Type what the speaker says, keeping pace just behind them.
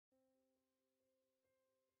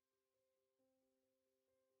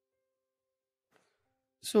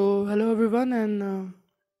So, hello everyone, and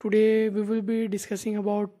today we will be discussing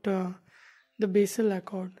about the Basel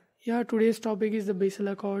Accord. Yeah, today's topic is the Basel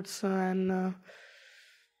Accords, and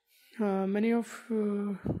many of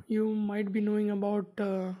you might be knowing about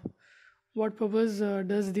what purpose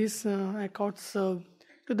does this accord serve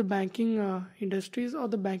to the banking industries or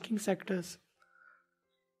the banking sectors.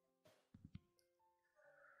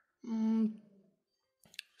 Mm,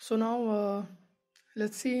 so now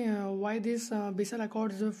let's see why these Basel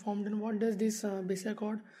Accords were formed and what does this Basel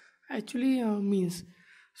Accord actually means.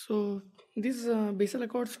 So these Basel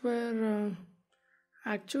Accords were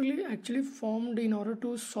actually formed in order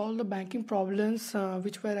to solve the banking problems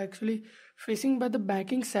which were actually facing by the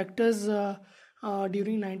banking sectors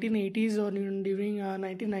during 1980s or even during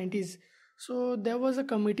 1990s. So there was a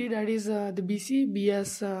committee, that is the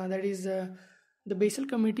BCBS, that is the Basel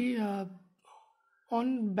Committee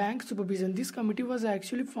on Bank Supervision. This committee was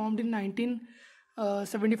actually formed in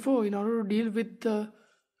 1974 in order to deal with the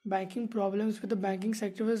banking problems with the banking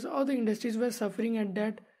sectors or the industries were suffering at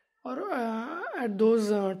that or at those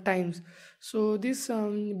times. So this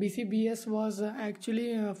BCBS was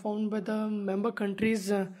actually formed by the member countries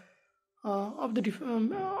of the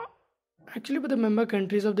actually by the member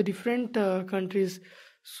countries of the different countries.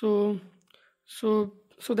 So so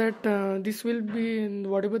so that this will be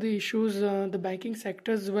whatever the issues the banking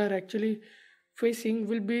sectors were actually facing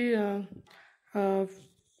uh,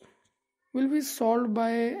 will be solved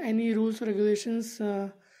by any rules or regulations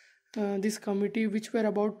this committee which were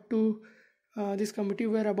about to this committee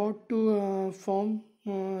were about to form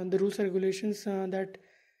the rules and regulations that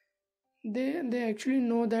they actually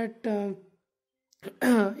know that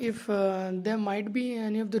if there might be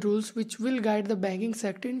any of the rules which will guide the banking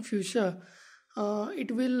sector in future,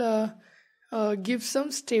 it will give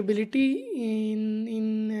some stability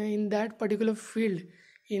in that particular field,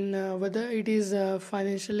 in whether it is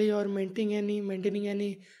financially or maintaining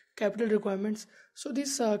any capital requirements. So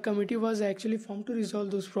this committee was actually formed to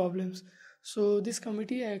resolve those problems. So this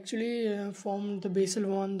committee actually formed the Basel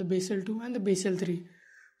 1, the Basel 2, and the Basel 3.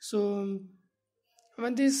 So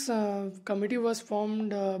when this committee was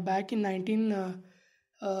formed back in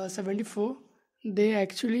 1974, they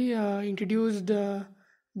actually introduced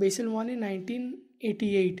Basel 1 in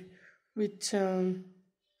 1988, which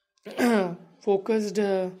focused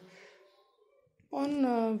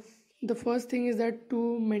on the first thing is that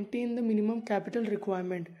to maintain the minimum capital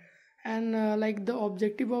requirement. And like the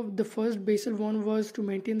objective of the first Basel 1 was to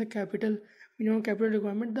maintain the capital minimum capital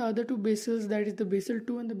requirement. The other two Basels, that is the Basel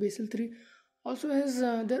 2 and the Basel 3, also has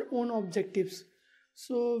their own objectives.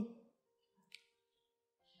 So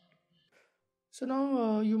so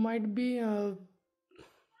now you might be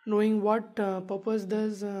knowing what purpose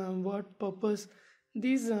these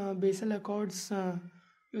Basel Accords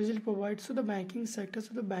usually provide to the banking sectors,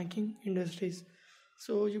 to the banking industries.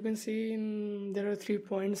 So you can see there are 3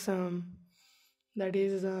 points. That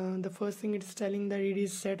is the first thing, it's telling that it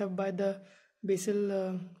is set up by the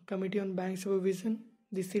Basel Committee on Bank Supervision,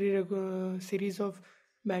 the series of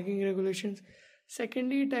banking regulations.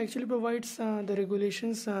 Secondly, it actually provides the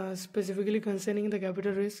regulations specifically concerning the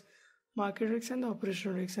capital risk, market risk, and the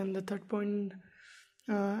operational risk. And the third point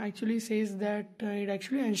actually says that it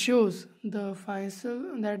actually ensures the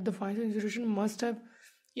financial institution must have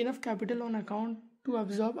enough capital on account to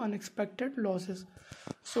absorb unexpected losses.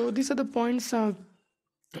 So these are the points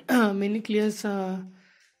mainly clears a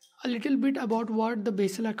little bit about what the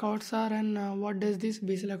Basel Accords are and what does this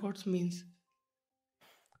Basel Accords means.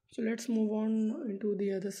 So let's move on into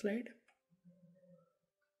the other slide.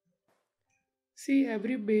 See,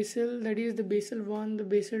 every Basel, that is the Basel 1, the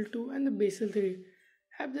Basel 2, and the Basel 3,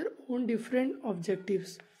 have their own different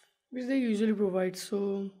objectives which they usually provide.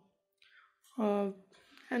 So, uh,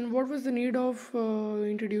 and what was the need of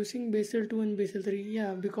introducing Basel 2 and Basel 3?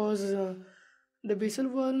 Yeah, because the Basel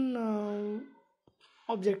 1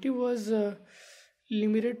 objective was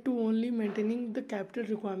limited to only maintaining the capital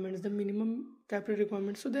requirements, the minimum capital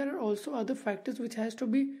requirements. So there are also other factors which has to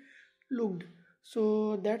be looked.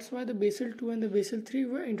 So that's why the Basel 2 and the Basel 3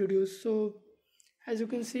 were introduced. So as you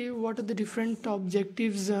can see, what are the different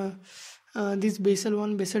objectives these Basel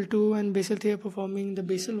 1, Basel 2, and Basel 3 are performing. The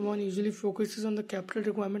Basel 1 usually focuses on the capital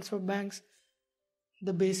requirements for banks.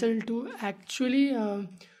 The Basel 2 actually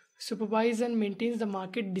supervise and maintains the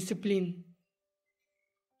market discipline.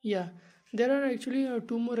 Yeah, there are actually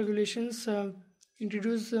two more regulations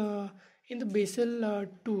introduced in the Basel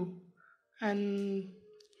 2, and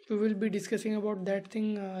we will be discussing about that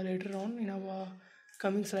thing later on in our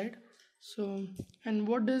coming slide. So, and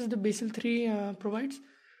what does the Basel 3 provides?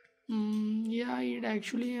 Yeah, it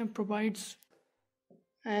actually provides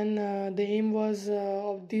and the aim was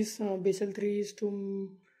of this Basel 3 is to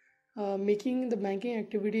making the banking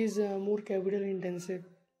activities more capital intensive.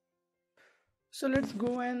 So let's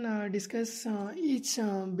go and discuss each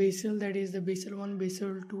Basel, that is the Basel 1,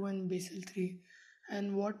 Basel 2 and Basel 3,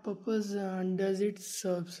 and what purpose does it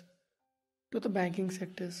serves to the banking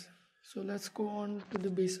sectors. So let's go on to the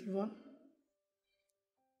Basel 1.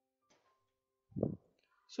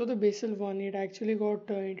 So the Basel 1, it actually got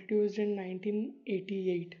introduced in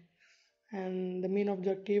 1988, and the main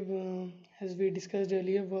objective, as we discussed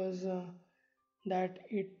earlier, was that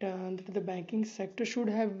the banking sector should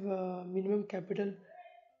have minimum capital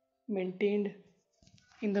maintained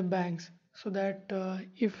in the banks, so that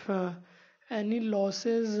if any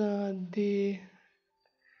losses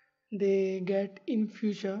they get in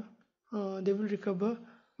future, they will recover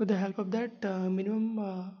with the help of that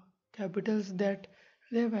minimum capitals that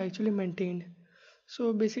they have actually maintained.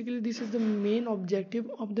 So basically this is the main objective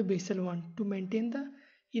of the Basel one, to maintain the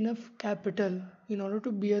enough capital in order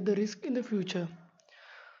to bear the risk in the future.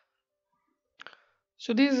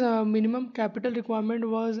 So this minimum capital requirement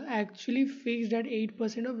was actually fixed at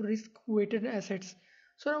 8% of risk weighted assets.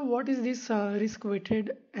 So now what is this risk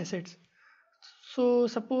weighted assets? So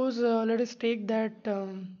suppose let us take that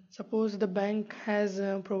suppose the bank has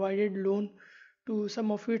provided loan to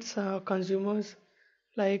some of its consumers,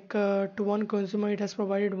 like to one consumer it has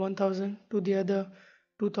provided 1000, to the other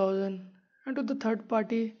 2000, and to the third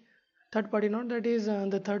party not, that is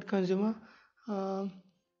the third consumer, uh,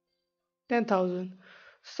 10,000.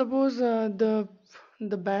 Suppose the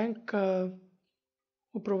bank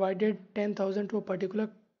who provided 10,000 to a particular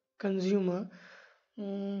consumer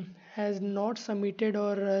has not submitted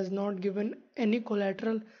or has not given any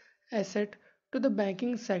collateral asset to the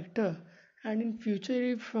banking sector, and in future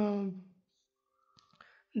if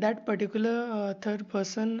that particular third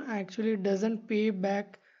person actually doesn't pay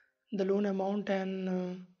back the loan amount,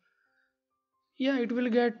 and yeah, it will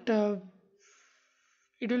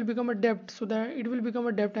become a debt, so that it will become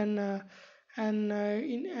a debt, and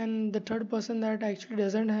the third person that actually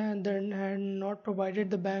doesn't have that had not provided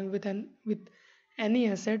the bank with any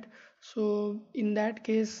asset, so in that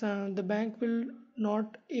case the bank will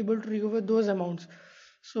not able to recover those amounts.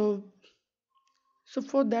 So so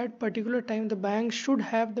for that particular time the bank should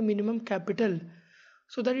have the minimum capital,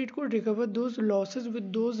 so that it could recover those losses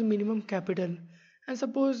with those minimum capital. And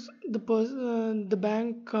suppose the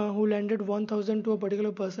bank who lended 1000 to a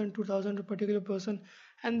particular person, 2000 to a particular person,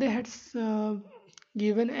 and they had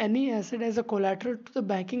given any asset as a collateral to the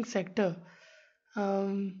banking sector,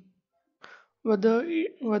 um,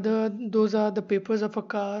 whether those are the papers of a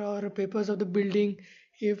car or papers of the building,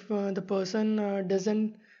 if the person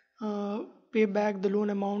doesn't uh, pay back the loan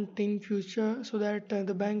amount in future, so that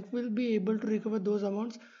the bank will be able to recover those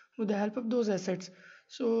amounts with the help of those assets.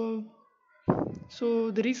 So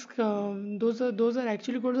so the risk, those are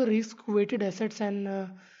actually called the risk weighted assets, and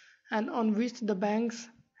on which the banks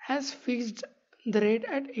has fixed the rate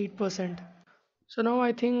at 8%. So now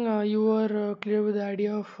I think you are clear with the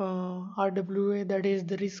idea of RWA, that is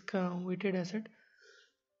the risk weighted asset.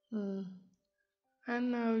 Mm.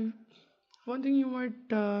 And one thing you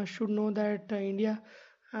might should know that India,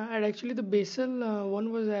 and actually the Basel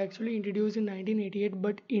one was actually introduced in 1988,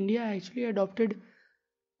 but India actually adopted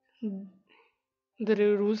the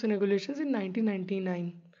rules and regulations in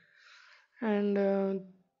 1999. And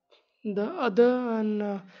the other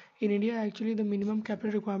and in India actually the minimum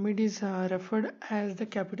capital requirement is referred as the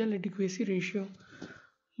capital adequacy ratio.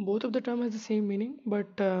 Both of the term has the same meaning,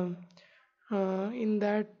 but in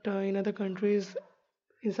other countries,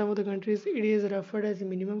 in some of the countries it is referred as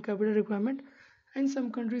minimum capital requirement, and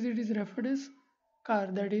some countries it is referred as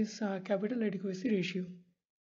CAR, that is capital adequacy ratio.